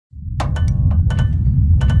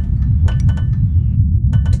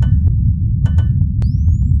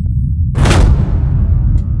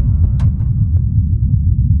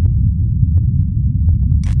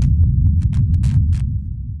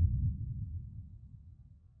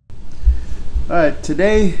Alright,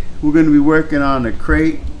 today we're going to be working on a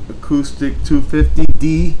Crate Acoustic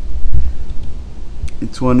 250D.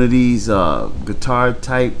 It's one of these guitar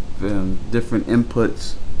type different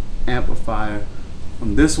inputs amplifier.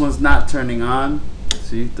 This one's not turning on.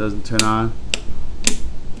 See, it doesn't turn on.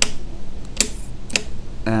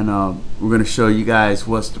 And we're going to show you guys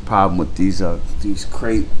what's the problem with these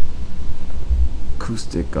Crate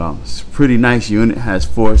Acoustic. It's a pretty nice unit. It has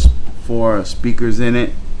four speakers in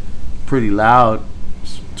it. Pretty loud.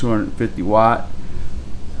 It's 250 watt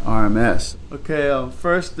RMS. Okay,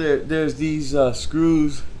 first there's these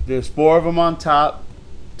screws. There's 4 of them on top,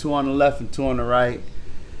 2 on the left and 2 on the right,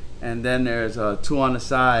 and then there's 2 on the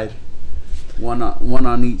side, one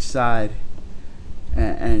on each side.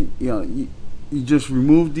 And you know, you just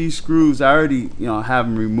remove these screws. I already have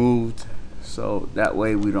them removed, so that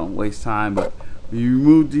way we don't waste time. But you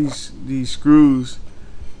remove these screws,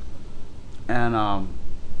 and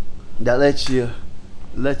that lets you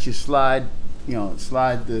slide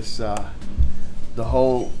slide this the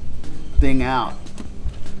whole thing out.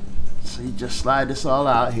 So you just slide this all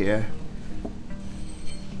out here.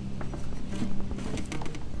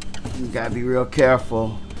 You gotta be real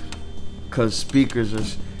careful because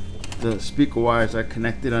the speaker wires are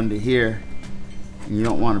connected under here, and you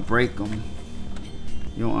don't want to break them.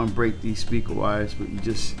 You don't want to break these speaker wires, but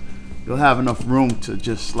you'll have enough room to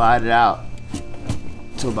just slide it out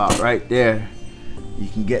to about right there. You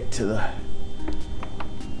can get to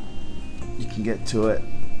it,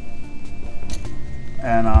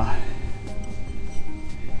 and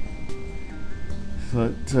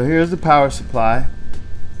so here's the power supply.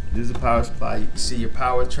 This is the power supply. You can see your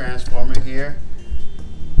power transformer here,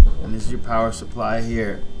 and this is your power supply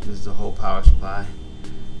here. This is the whole power supply.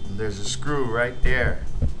 And there's a screw right there.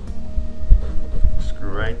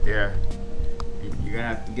 Screw right there. You're gonna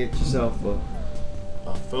have to get yourself a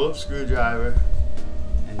Phillips screwdriver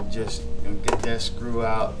and just get that screw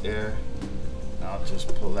out there. And I'll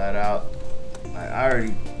just pull that out. I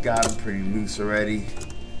already got them pretty loose already.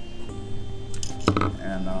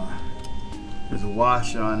 And there's a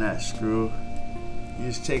washer on that screw. You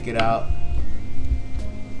just take it out.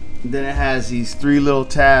 And then it has these 3 little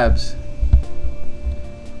tabs.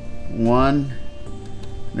 One,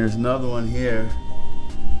 there's another one here.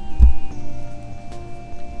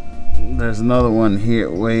 There's another one here,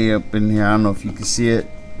 way up in here. I don't know if you can see it.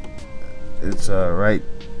 It's right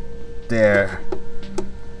there.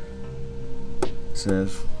 It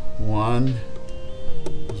says 1.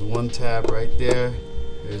 There's 1 tab right there.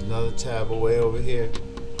 There's another tab way over here.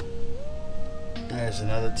 There's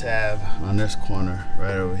another tab on this corner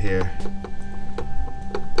right over here. I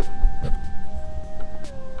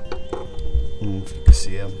don't know if you can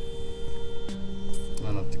see them. I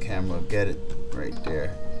don't know if the camera will get it right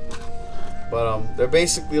there. But they're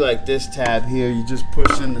basically like this tab here. You just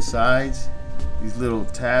push in the sides, these little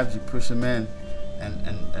tabs, you push them in, and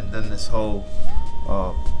then this whole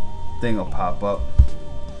thing will pop up.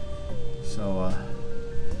 So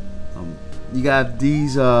you got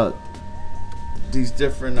these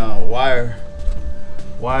different wires.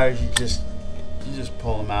 You just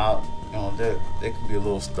pull them out. They can be a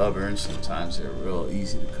little stubborn. Sometimes they're real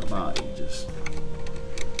easy to come out. You just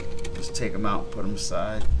take them out and put them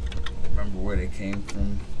aside. Remember where they came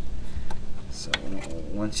from. So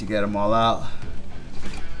once you get them all out,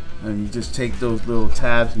 and you just take those little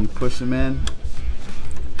tabs and you push them in,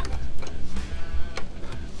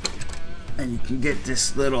 and you can get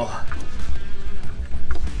this little,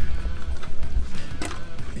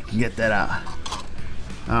 you can get that out.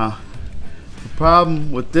 Now, the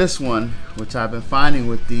problem with this one, which I've been finding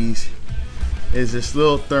with these, is this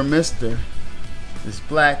little thermistor. It's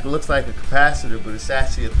black. It looks like a capacitor, but it's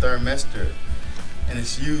actually a thermistor, and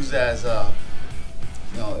it's used as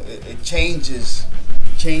it changes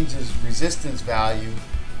resistance value.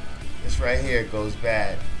 This right here, it goes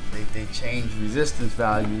bad. They change resistance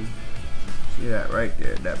value. See that right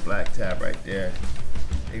there, that black tab right there.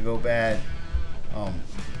 They go bad.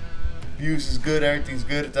 Fuse is good, everything's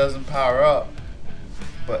good. It doesn't power up,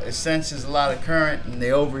 but it senses a lot of current, and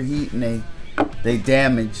they overheat and they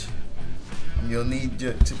damage. You'll need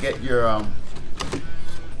to get your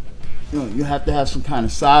you have to have some kind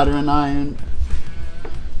of soldering iron,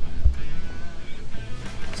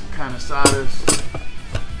 some kind of solder.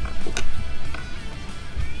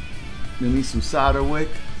 You'll need some solder wick,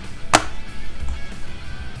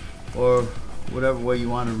 or whatever way you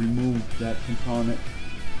want to remove that component.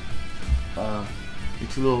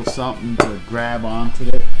 It's a little something to grab onto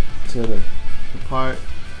the part.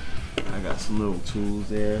 I got some little tools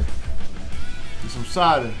there. And some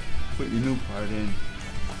solder, put your new part in.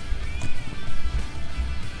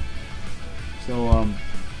 So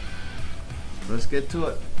let's get to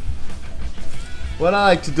it. What I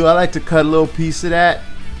like to do, I like to cut a little piece of that,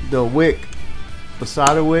 the wick, the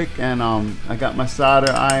solder wick, and I got my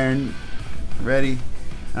solder iron ready.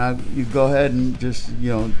 You go ahead and just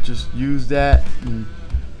just use that and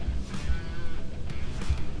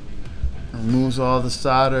removes all the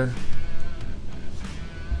solder.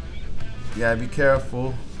 You gotta be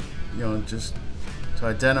careful, just to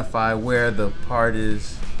identify where the part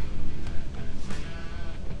is,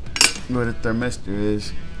 where the thermistor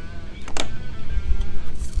is.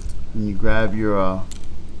 And you grab your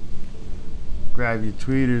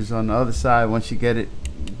tweeters on the other side once you get it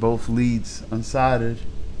both leads unsoldered.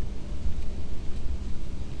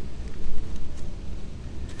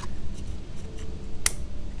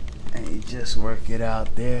 And you just work it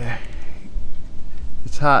out there.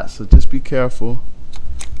 It's hot, so just be careful.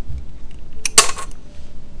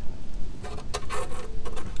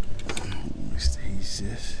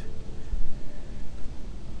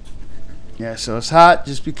 Yeah, so it's hot,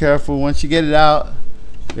 just be careful. Once you get it out,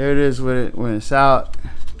 there it is when it's out.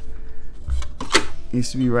 It needs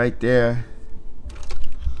to be right there.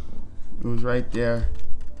 It was right there.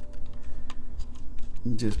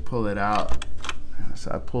 You just pull it out. So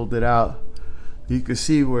I pulled it out. You can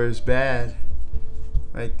see where it's bad.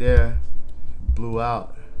 Right there. It blew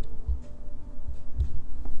out.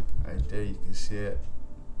 Right there, you can see it.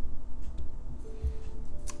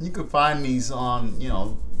 You can find these on,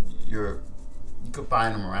 you can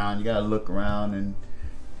find them around. You gotta look around, and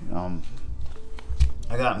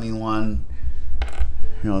I got me one.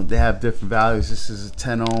 They have different values. This is a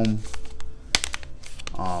 10 ohm,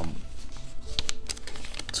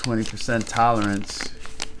 20% tolerance.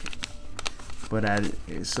 But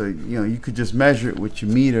so you could just measure it with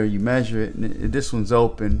your meter. You measure it, and this one's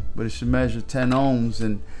open, but it should measure 10 ohms,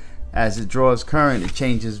 and as it draws current, it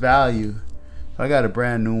changes value. So I got a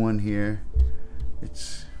brand new one here.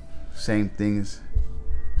 It's same thing as,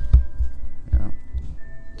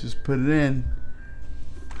 just put it in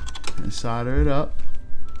and solder it up,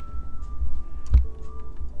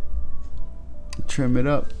 trim it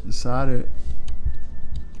up and solder it.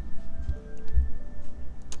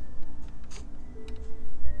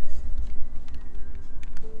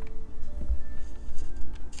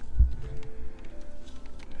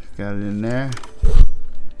 Got it in there,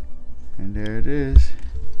 and there it is.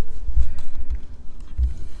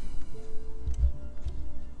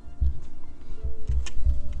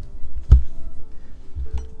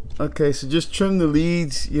 Okay, so just trim the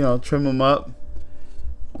leads, trim them up,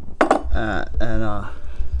 and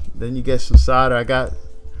then you get some solder. I got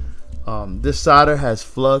this solder has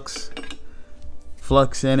flux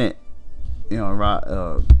in it.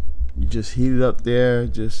 You just heat it up there,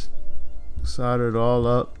 just solder it all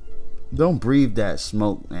up. Don't breathe that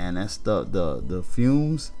smoke, man. That's the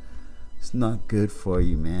fumes. It's not good for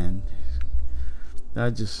you, man.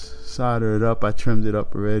 I just solder it up. I trimmed it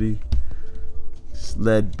up already. It's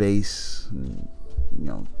lead base,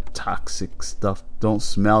 toxic stuff. Don't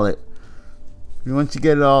smell it. Once you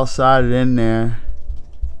get it all soldered in there,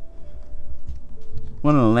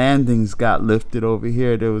 one of the landings got lifted over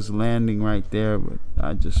here. There was a landing right there, but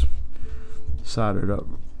I just soldered up,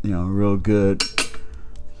 real good.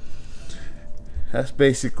 That's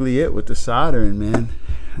basically it with the soldering, man.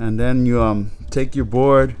 And then you take your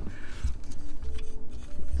board,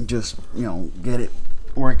 just get it,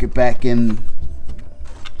 work it back in.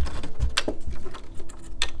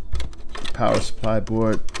 Power supply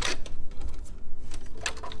board.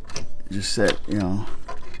 Just set, little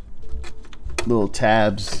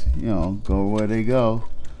tabs, go where they go.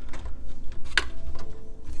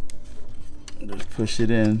 Just push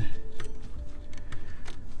it in.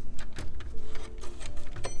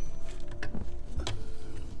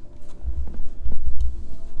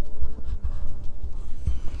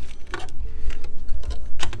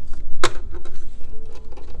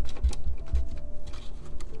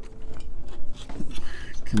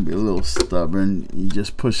 Can be a little stubborn. You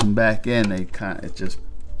just push them back in. It just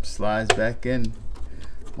slides back in.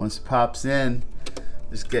 Once it pops in,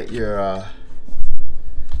 just get your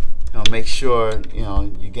make sure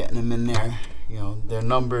you're getting them in there. They're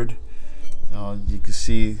numbered. You can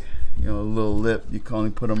see a little lip. You can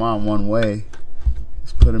only put them on one way.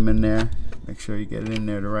 Just put them in there. Make sure you get it in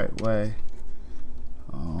there the right way.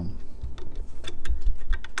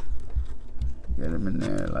 Get them in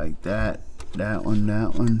there like that. That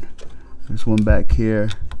one. There's one back here.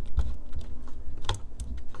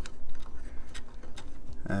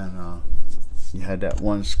 And you had that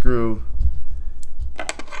one screw.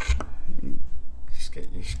 You just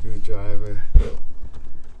get your screwdriver.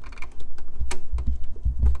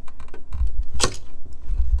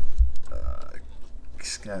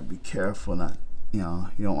 Just gotta be careful, not, you know,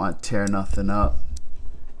 you don't want to tear nothing up.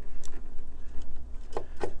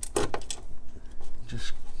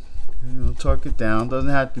 Just, you know, torque it down.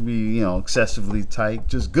 Doesn't have to be, you know, excessively tight.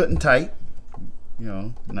 Just good and tight. You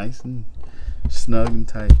know, nice and snug and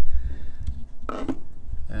tight.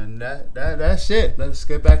 And that's it. Let's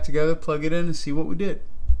get back together, plug it in, and see what we did.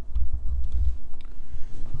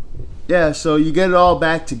 Yeah, so you get it all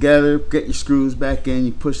back together, get your screws back in,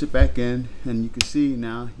 you push it back in, and you can see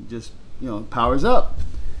now, you just, you know, powers up.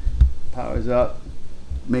 Powers up.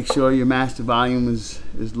 Make sure your master volume is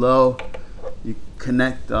low. You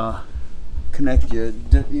connect your,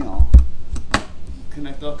 you know,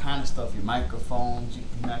 connect all kind of stuff, your microphones, you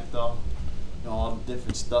connect all, you know, all the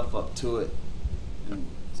different stuff up to it. And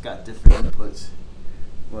it's got different inputs.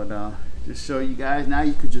 But just show you guys, now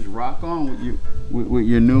you could just rock on with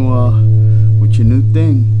your new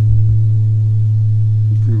thing.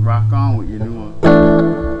 You can rock on with your new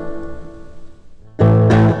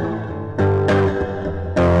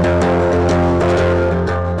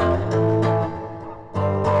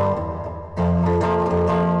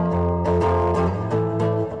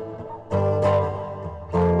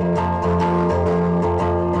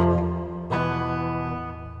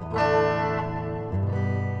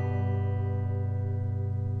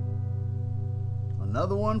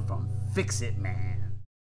Another one from Fix It Man.